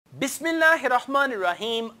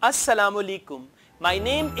Bismillahirrahmanirrahim. Assalamu alaikum. My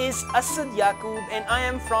name is Asad Yaqub and I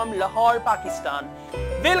am from Lahore, Pakistan.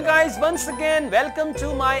 Well guys, once again welcome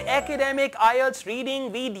to my academic IELTS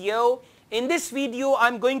reading video. In this video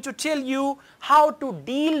I'm going to tell you how to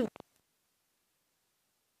deal with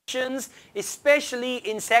questions, especially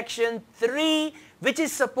in section 3, which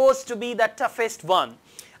is supposed to be the toughest one.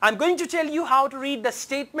 I'm going to tell you how to read the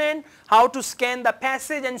statement, how to scan the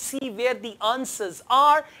passage and see where the answers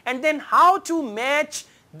are, and then how to match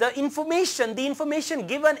the information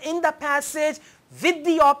given in the passage with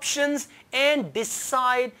the options and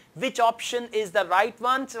decide which option is the right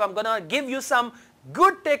one. So I'm going to give you some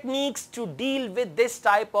good techniques to deal with this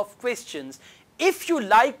type of questions. If you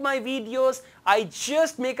like my videos, I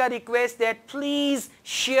just make a request that please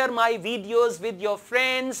share my videos with your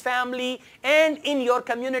friends, family, and in your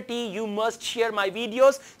community you must share my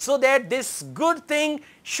videos so that this good thing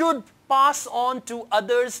should pass on to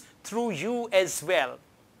others through you as well.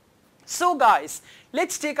 So guys,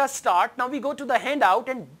 let's take a start. Now we go to the handout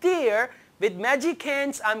and there with magic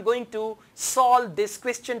hands I'm going to solve this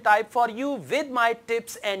question type for you with my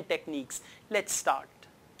tips and techniques. Let's start.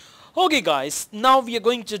 Okay guys, now we are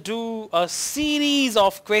going to do a series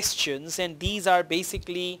of questions and these are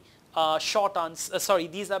basically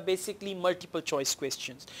these are basically multiple choice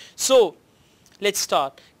questions. So let's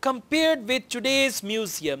start. Compared with today's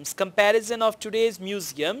museums, comparison of today's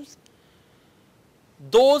museums,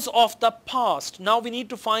 those of the past. Now we need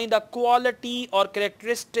to find a quality or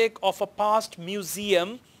characteristic of a past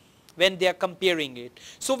museum when they are comparing it.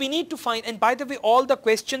 So we need to find, and by the way all the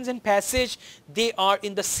questions in passage they are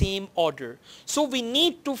in the same order. So we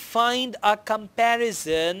need to find a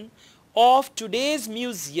comparison of today's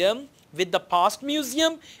museum with the past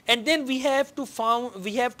museum, and then we have to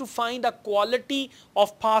find a quality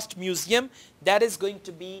of past museum. That is going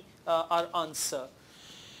to be our answer.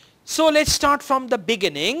 So let's start from the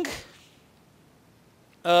beginning.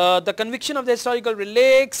 The conviction of the historical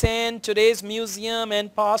relics and today's museum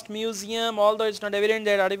and past museum, although it's not evident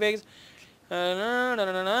that artifacts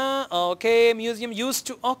okay, museum used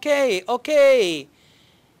to, okay,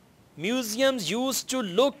 museums used to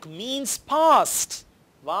look means past.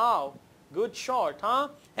 Wow, good short, huh?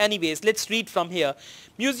 Anyways, let's read from here.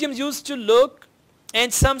 Museums used to look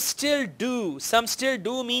and some still do. Some still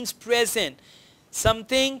do means present.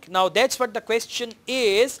 Something, now that's what the question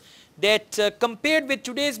is, that compared with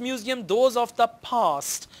today's museum, those of the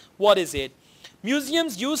past, what is it?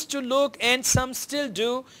 Museums used to look and some still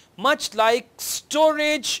do much like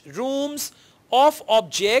storage rooms of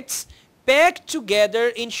objects packed together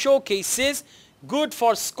in showcases, good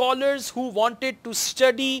for scholars who wanted to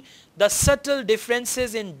study the subtle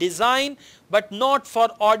differences in design, but not for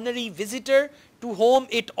ordinary visitor to whom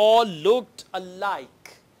it all looked alike.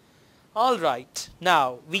 Alright,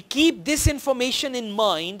 now we keep this information in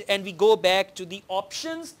mind and we go back to the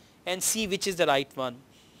options and see which is the right one.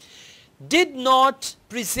 Did not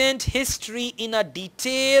present history in a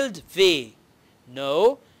detailed way.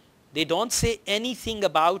 No, they don't say anything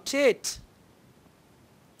about it.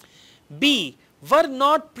 B. Were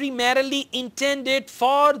not primarily intended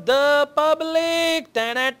for the public.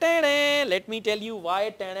 Let me tell you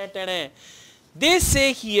why. They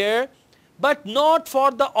say here, but not for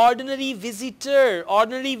the ordinary visitor.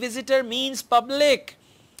 Ordinary visitor means public,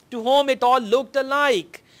 to whom it all looked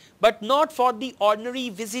alike, but not for the ordinary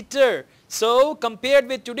visitor. So compared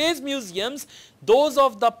with today's museums, those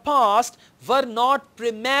of the past were not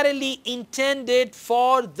primarily intended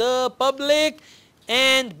for the public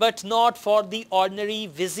and but not for the ordinary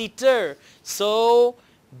visitor. So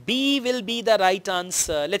B will be the right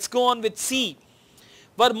answer. Let's go on with C.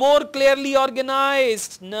 Were more clearly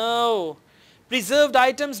organized. No. Preserved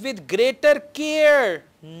items with greater care.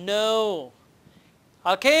 No.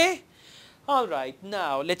 Okay. Alright,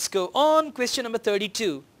 now let's go on. Question number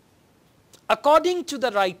 32. According to the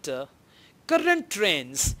writer, current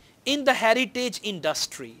trends in the heritage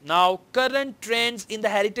industry. Now current trends in the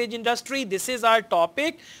heritage industry, this is our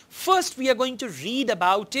topic. First we are going to read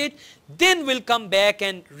about it, then we'll come back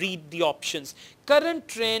and read the options. Current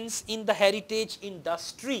trends in the heritage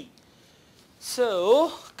industry.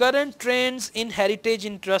 So current trends in heritage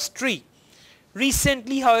industry.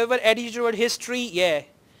 Recently, however, attitude toward history,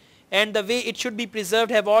 and the way it should be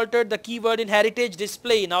preserved have altered. The keyword in heritage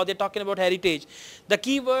display. Now they're talking about heritage. The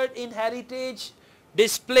keyword in heritage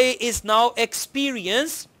display is now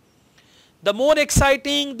experience. The more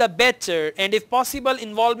exciting, the better, and if possible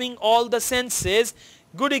involving all the senses.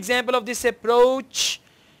 Good example of this approach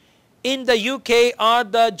in the UK are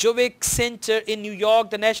the Jovic Center in New York,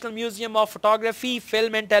 the National Museum of Photography,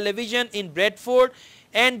 Film and Television in Bradford,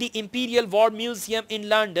 and the Imperial War Museum in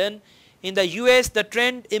London. In the US, the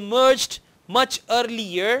trend emerged much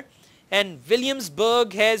earlier, and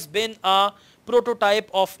Williamsburg has been a prototype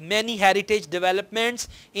of many heritage developments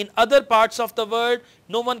in other parts of the world.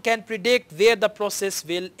 No one can predict where the process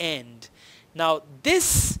will end. Now,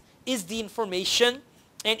 this is the information,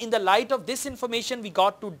 and in the light of this information we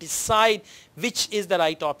got to decide which is the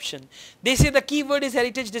right option. They say the keyword is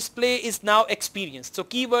heritage display is now experience. So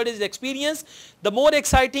keyword is experience. The more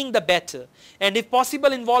exciting the better, and if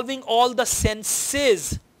possible involving all the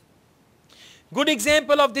senses. Good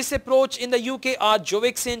example of this approach in the UK are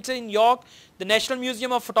Jowick Centre in York, the National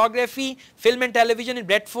Museum of Photography, Film and Television in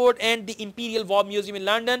Bradford, and the Imperial War Museum in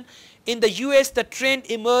London. In the US, the trend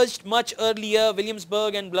emerged much earlier,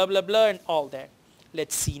 Williamsburg and blah blah blah and all that.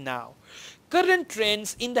 Let's see now. Current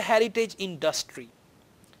trends in the heritage industry.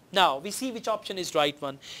 Now, we see which option is right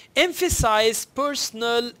one. Emphasize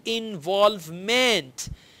personal involvement.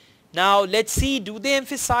 Now, let's see, do they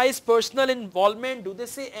emphasize personal involvement? Do they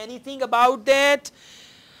say anything about that?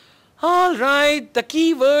 Alright, the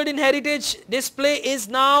key word in heritage display is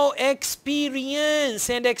now experience,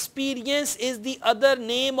 and experience is the other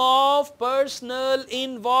name of personal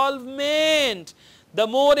involvement. The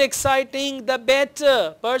more exciting the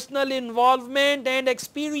better, personal involvement and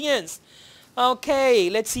experience. Okay,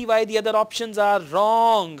 let's see why the other options are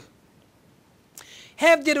wrong.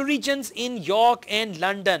 Have their origins in York and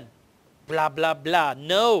London. Blah blah blah.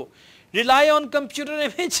 No. Rely on computer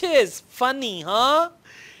images. Funny, huh?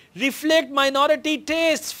 Reflect minority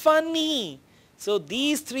tastes. Funny. So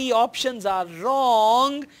these three options are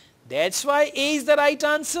wrong. That's why A is the right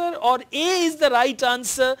answer, or A is the right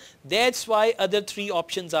answer. That's why other three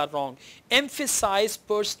options are wrong. Emphasize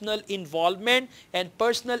personal involvement, and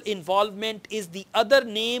personal involvement is the other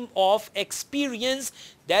name of experience.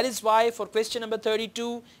 That is why for question number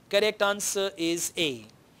 32, correct answer is A.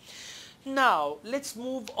 Now, let's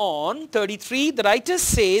move on. 33, the writer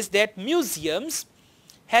says that museums,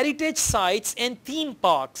 heritage sites and theme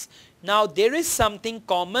parks. Now, there is something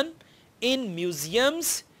common in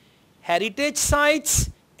museums, heritage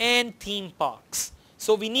sites and theme parks.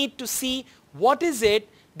 So, we need to see what is it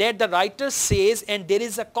that the writer says, and there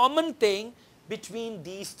is a common thing between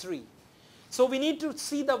these three. So, we need to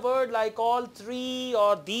see the word like all three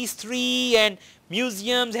or these three, and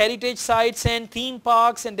museums, heritage sites and theme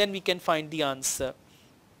parks, and then we can find the answer.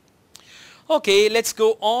 Okay, let's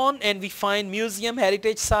go on and we find museum,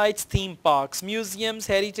 heritage sites, theme parks. Museums,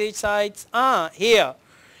 heritage sites, here.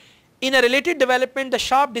 In a related development, the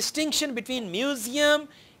sharp distinction between museum,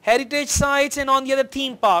 heritage sites and on the other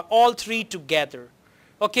theme park, all three together.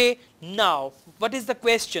 Okay, now what is the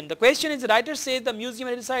question? The question is, the writer says the museum,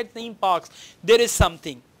 heritage sites, theme parks, there is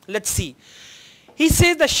something. Let's see. He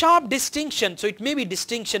says the sharp distinction, so it may be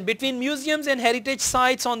distinction between museums and heritage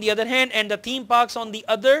sites on the other hand and the theme parks on the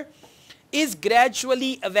other is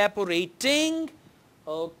gradually evaporating.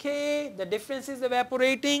 Okay, the difference is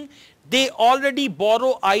evaporating. They already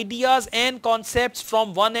borrow ideas and concepts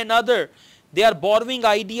from one another. They are borrowing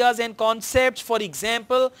ideas and concepts, for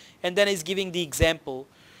example, and then is giving the example.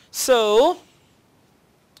 So,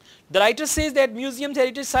 the writer says that museums,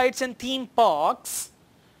 heritage sites and theme parks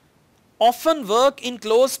often work in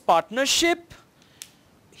close partnership.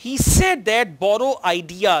 He said that borrow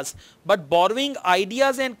ideas, but borrowing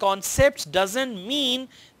ideas and concepts doesn't mean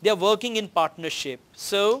they are working in partnership.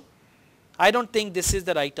 So, I don't think this is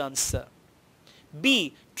the right answer.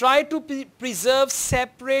 B, try to preserve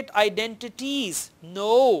separate identities.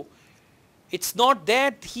 No, it's not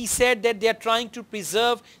that. He said that they are trying to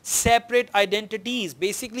preserve separate identities.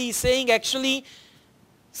 Basically, he's saying actually,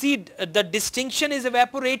 see, the distinction is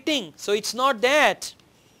evaporating. So, it's not that.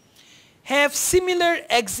 Have similar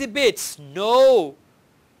exhibits. No,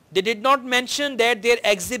 they did not mention that their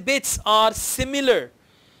exhibits are similar.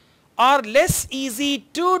 Are less easy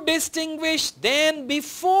to distinguish than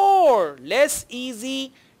before. Less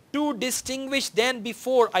easy to distinguish than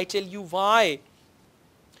before. I tell you why.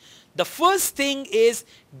 The first thing is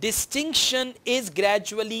distinction is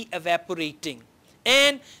gradually evaporating,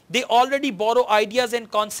 and they already borrow ideas and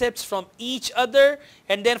concepts from each other.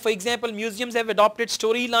 And then, for example, museums have adopted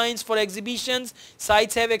storylines for exhibitions,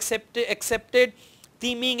 sites have accepted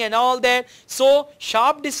theming and all that. So,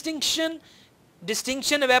 sharp distinction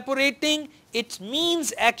evaporating, it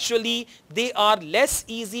means actually they are less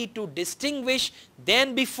easy to distinguish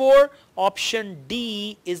than before. Option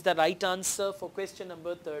D is the right answer for question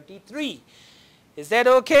number 33. Is that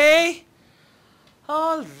okay?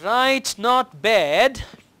 Alright, not bad.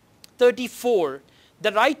 34.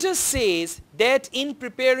 The writer says that in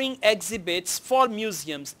preparing exhibits for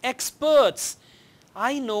museums, experts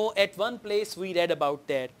I know at one place we read about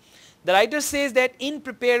that. The writer says that in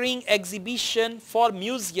preparing exhibition for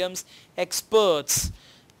museums, experts,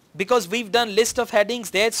 because we've done list of headings,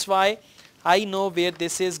 that's why I know where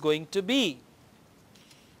this is going to be.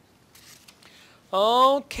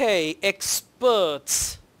 Okay,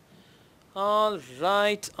 experts. All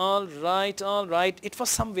right. It was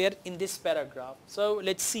somewhere in this paragraph. So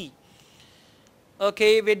let's see.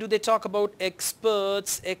 Okay, where do they talk about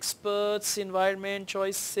experts? Experts, environment,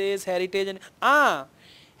 choices, heritage and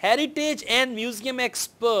heritage and museum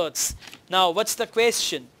experts. Now what's the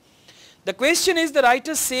question? The question is, the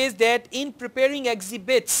writer says that in preparing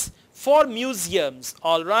exhibits for museums,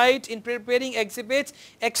 all right, in preparing exhibits,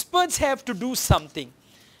 experts have to do something.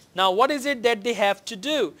 Now what is it that they have to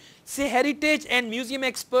do? Say heritage and museum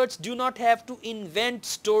experts do not have to invent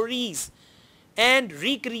stories and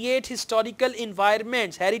recreate historical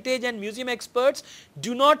environments. Heritage and museum experts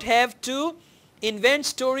do not have to invent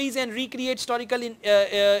stories and recreate historical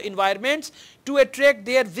environments to attract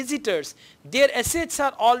their visitors. Their assets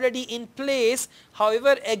are already in place.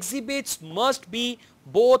 However, exhibits must be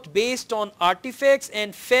both based on artifacts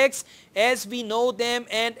and facts as we know them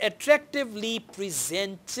and attractively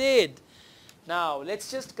presented. Now let's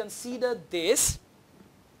just consider this.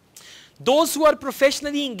 Those who are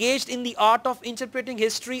professionally engaged in the art of interpreting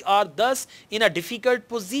history are thus in a difficult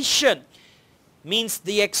position, means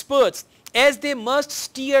the experts, as they must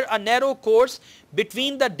steer a narrow course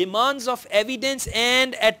between the demands of evidence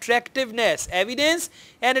and attractiveness. Evidence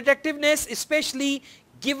and attractiveness, especially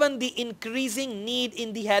given the increasing need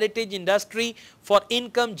in the heritage industry for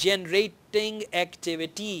income generating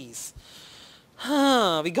activities.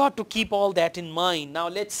 We got to keep all that in mind. Now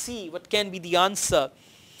let's see what can be the answer.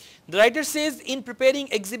 The writer says in preparing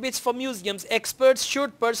exhibits for museums, experts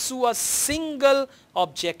should pursue a single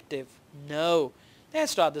objective. No,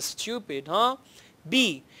 that's rather stupid, huh?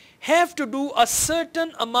 B, have to do a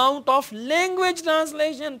certain amount of language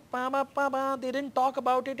translation. They didn't talk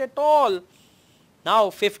about it at all.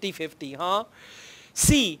 Now 50-50, huh?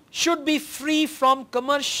 C, should be free from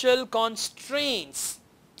commercial constraints.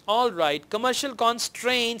 All right, commercial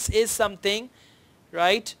constraints is something,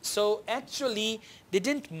 right? So actually they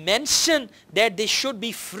didn't mention that they should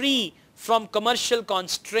be free from commercial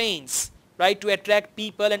constraints, right, to attract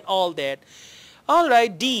people and all that. All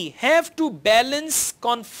right, D, have to balance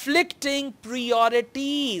conflicting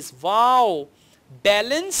priorities. Wow,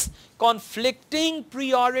 balance conflicting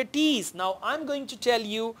priorities. Now I'm going to tell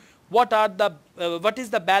you what is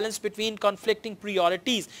the balance between conflicting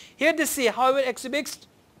priorities. Here they say, however, exhibits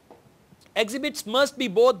must be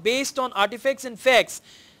both based on artifacts and facts.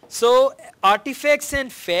 So artifacts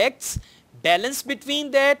and facts, balance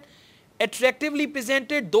between that, attractively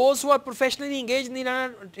presented. Those who are professionally engaged in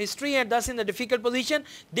the history and thus in a difficult position,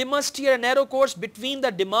 they must steer a narrow course between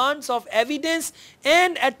the demands of evidence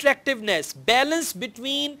and attractiveness. Balance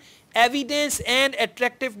between evidence and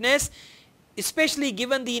attractiveness, especially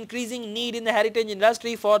given the increasing need in the heritage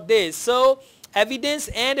industry for this. So evidence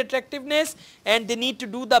and attractiveness, and they need to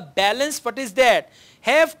do the balance. What is that?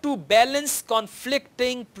 Have to balance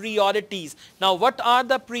conflicting priorities. Now what are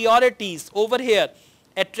the priorities over here?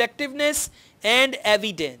 Attractiveness and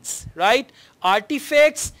evidence, right?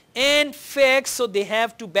 Artifacts and facts. So they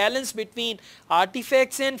have to balance between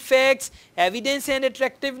artifacts and facts, evidence and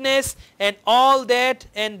attractiveness and all that,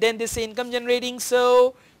 and then they say income generating.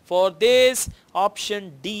 So for this,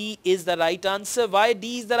 option D is the right answer. Why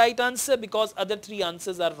D is the right answer? Because other three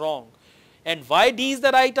answers are wrong. And why D is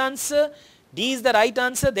the right answer? D is the right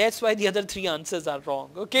answer, that's why the other three answers are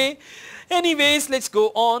wrong, okay? Anyways, let's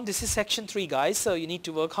go on. This is section 3, guys, so you need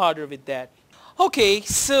to work harder with that. Okay,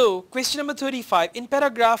 so question number 35. In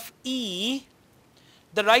paragraph E,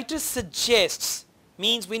 the writer suggests,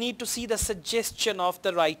 means we need to see the suggestion of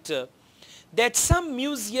the writer, that some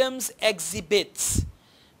museums exhibits.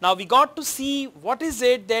 Now we got to see what is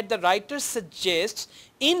it that the writer suggests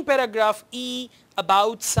in paragraph E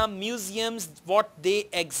about some museums, what they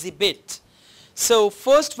exhibit. So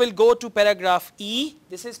first we'll go to paragraph E.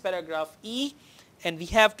 This is paragraph E, and we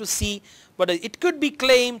have to see what it could be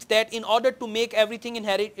claimed that in order to make everything in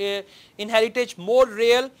heritage more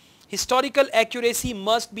real, historical accuracy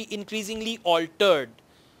must be increasingly altered.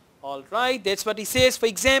 All right, that's what he says. For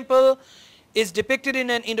example, is depicted in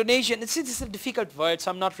an Indonesian, this is a difficult word,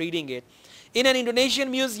 so I'm not reading it. In an Indonesian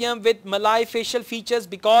museum with Malay facial features,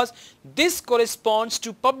 because this corresponds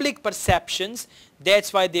to public perceptions.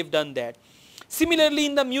 That's why they've done that. Similarly,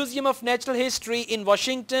 in the Museum of Natural History in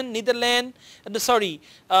Washington, Netherlands,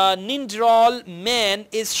 Nindral man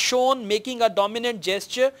is shown making a dominant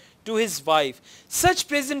gesture to his wife. Such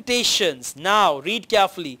presentations, now read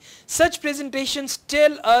carefully, such presentations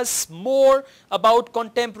tell us more about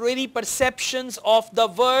contemporary perceptions of the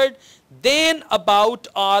world than about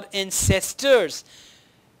our ancestors.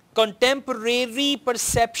 Contemporary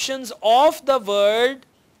perceptions of the world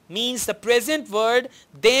means the present world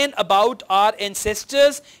than about our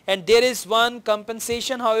ancestors, and there is one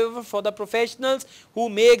compensation however for the professionals who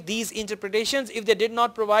make these interpretations. If they did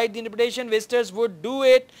not provide the interpretation, visitors would do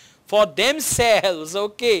it for themselves.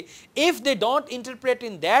 Okay, if they don't interpret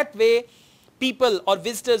in that way, people or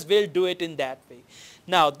visitors will do it in that way.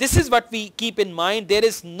 Now this is what we keep in mind. There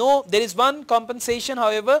is one compensation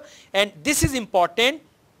however, and this is important.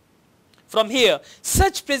 From here,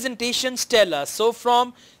 such presentations tell us. So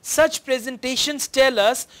from such presentations tell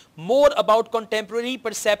us more about contemporary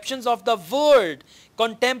perceptions of the world,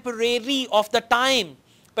 contemporary of the time,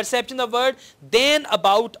 perception of the world than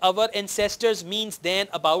about our ancestors means than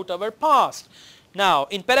about our past. Now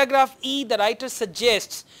in paragraph E, the writer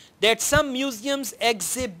suggests that some museums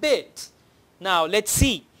exhibit, now let's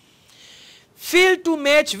see, fail to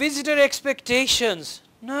match visitor expectations.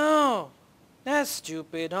 No. That's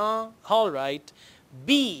stupid, huh? Alright.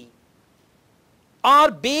 B,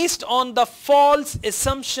 are based on the false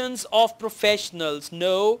assumptions of professionals.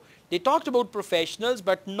 No, they talked about professionals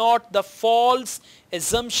but not the false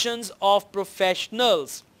assumptions of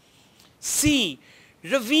professionals. C,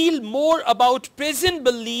 reveal more about present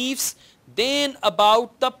beliefs than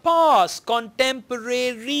about the past.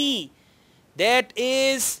 Contemporary, that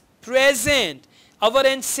is present. Our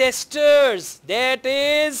ancestors, that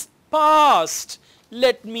is past.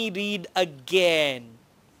 Let me read again.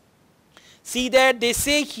 See that they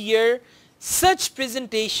say here, such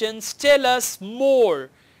presentations tell us more.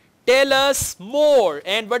 Tell us more.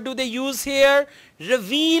 And what do they use here?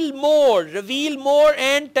 Reveal more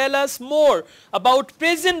and tell us more about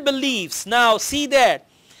present beliefs. Now see that.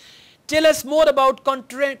 Tell us more about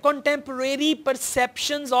contemporary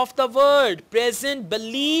perceptions of the world. Present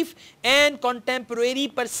belief and contemporary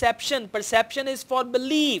perception. Perception is for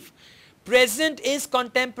belief. Present is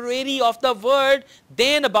contemporary of the world,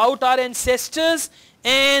 then about our ancestors,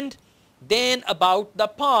 and then about the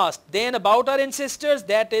past. Then about our ancestors,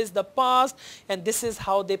 that is the past, and this is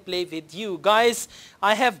how they play with you. Guys,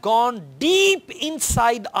 I have gone deep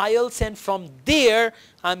inside IELTS, and from there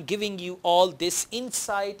I'm giving you all this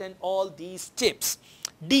insight and all these tips.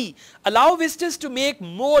 D, allow visitors to make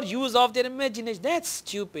more use of their imagination. That's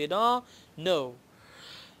stupid, huh? No.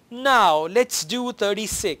 Now let's do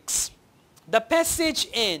 36. The passage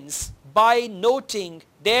ends by noting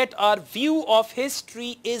that our view of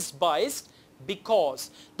history is biased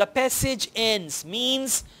because. The passage ends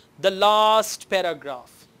means the last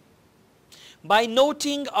paragraph. By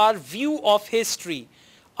noting our view of history.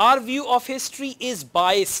 Our view of history is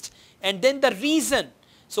biased, and then the reason.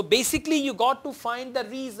 So basically you got to find the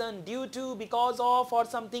reason, due to, because of, or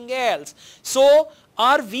something else. So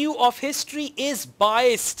our view of history is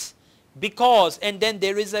biased because, and then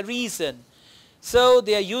there is a reason. So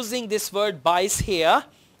they are using this word bias here,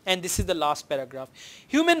 and this is the last paragraph.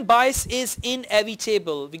 Human bias is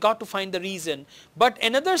inevitable. We got to find the reason. But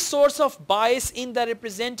another source of bias in the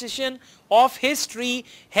representation of history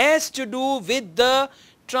has to do with the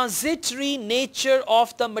transitory nature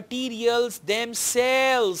of the materials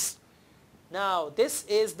themselves. Now this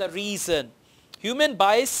is the reason. Human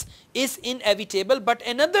bias is inevitable, but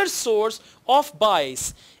another source of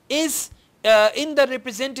bias is in the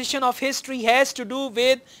representation of history has to do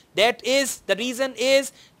with, that is, the reason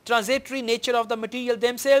is transitory nature of the material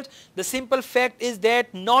themselves. The simple fact is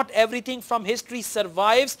that not everything from history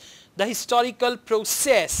survives the historical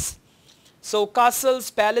process. So castles,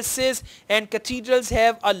 palaces and cathedrals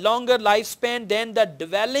have a longer lifespan than the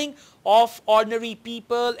dwelling of ordinary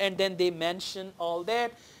people, and then they mention all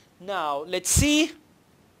that. Now let's see.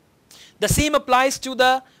 The same applies to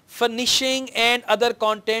the furnishing and other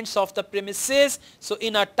contents of the premises. So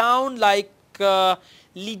in a town like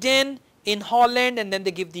Leiden in Holland, and then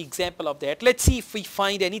they give the example of that. Let's see if we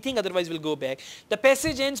find anything, otherwise we'll go back. The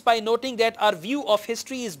passage ends by noting that our view of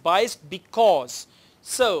history is biased because.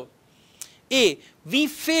 So A, we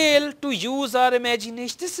fail to use our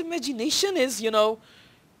imagination. This imagination is,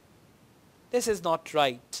 this is not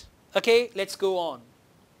right. Okay, let's go on.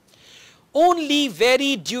 Only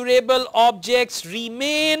very durable objects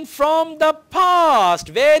remain from the past.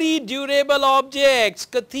 Very durable objects,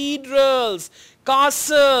 cathedrals,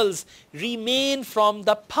 castles remain from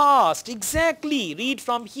the past. Exactly, read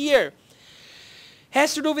from here.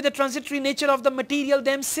 Has to do with the transitory nature of the material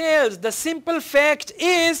themselves. The simple fact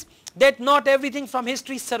is that not everything from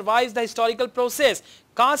history survives the historical process.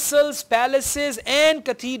 Castles, palaces and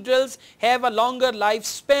cathedrals have a longer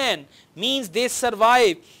lifespan, means they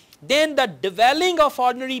survive. Then the dwelling of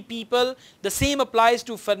ordinary people, the same applies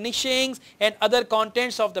to furnishings and other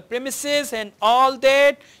contents of the premises and all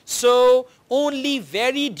that. So only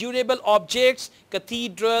very durable objects,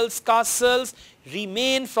 cathedrals, castles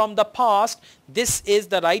remain from the past. This is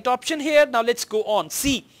the right option here. Now let's go on.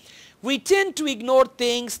 See, we tend to ignore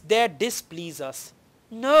things that displease us.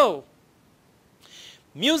 No.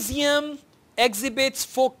 Museum exhibits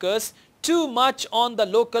focus too much on the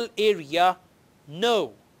local area.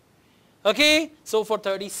 No. Okay, so for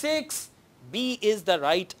 36, B is the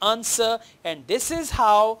right answer, and this is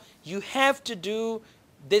how you have to do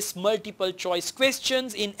this multiple choice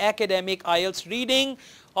questions in academic IELTS reading.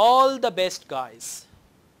 All the best, guys.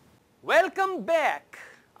 Welcome back.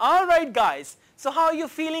 All right, guys. So how are you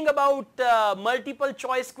feeling about multiple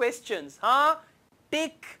choice questions? Huh?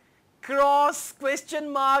 Tick, cross, question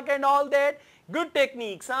mark and all that. Good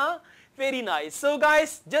techniques, huh? Very nice. So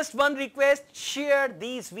guys, just one request, share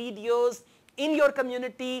these videos in your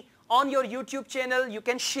community, on your YouTube channel. You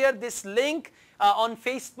can share this link on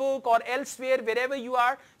Facebook or elsewhere, wherever you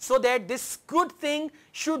are, so that this good thing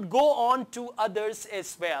should go on to others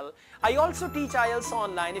as well. I also teach IELTS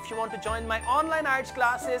online. If you want to join my online IELTS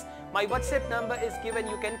classes, my WhatsApp number is given.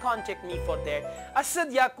 You can contact me for that. Asad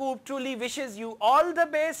Yaqub truly wishes you all the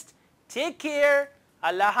best. Take care.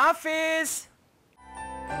 Allah Hafiz.